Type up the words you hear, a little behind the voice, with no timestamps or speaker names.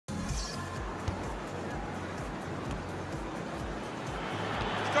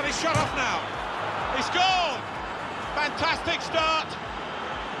he's shut off now. He's gone. Fantastic start.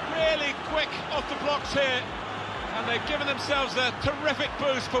 Really quick off the blocks here. And they've given themselves a terrific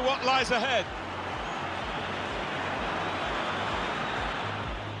boost for what lies ahead.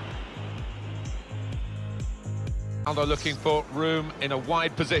 Ronaldo looking for room in a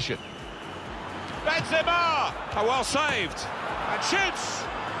wide position. Benzema! Oh, well saved. And shoots!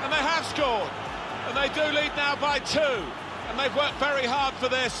 And they have scored. And they do lead now by 2. And they've worked very hard for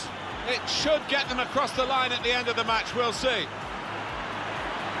this. It should get them across the line at the end of the match, we'll see.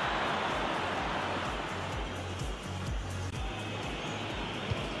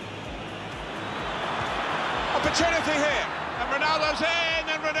 Opportunity here. And Ronaldo's in,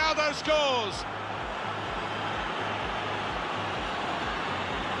 and Ronaldo scores.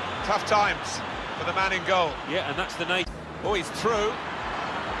 Tough times for the man in goal. Yeah, and that's the night. Oh, he's through.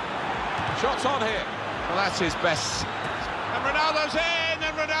 Shots on here. Well, that's his best. And Ronaldo's in,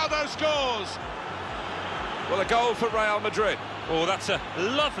 and Ronaldo scores. Well, a goal for Real Madrid. Oh, that's a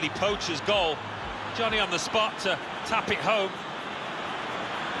lovely poacher's goal. Johnny on the spot to tap it home.